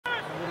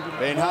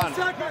Ben Hunt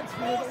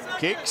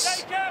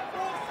kicks.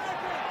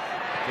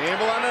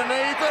 Campbell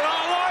underneath it.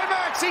 Oh,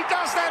 Lomax, he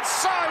does that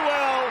so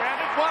well.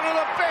 One of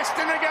the best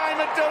in the game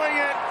at doing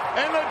it.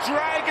 And the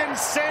Dragons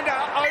centre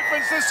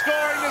opens the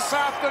scoring this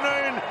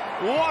afternoon.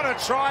 What a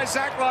try,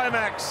 Zac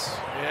Lomax.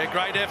 Yeah,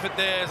 great effort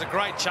there. It's a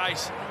great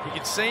chase. You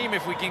can see him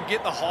if we can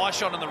get the high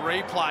shot in the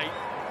replay.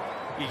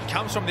 He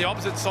comes from the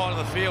opposite side of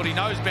the field. He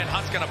knows Ben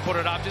Hunt's going to put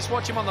it up. Just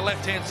watch him on the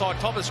left-hand side,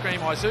 top of the screen.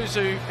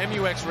 Isuzu,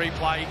 MUX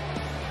replay.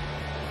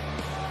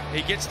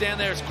 He gets down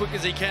there as quick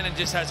as he can and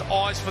just has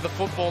eyes for the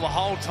football the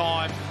whole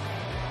time.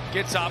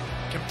 Gets up,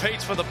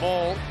 competes for the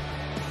ball.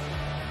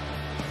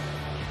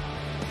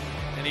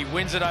 And he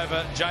wins it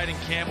over Jaden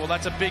Campbell.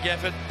 That's a big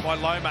effort by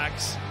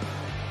Lomax.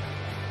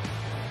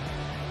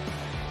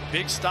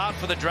 Big start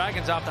for the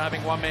Dragons after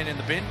having one man in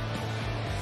the bin.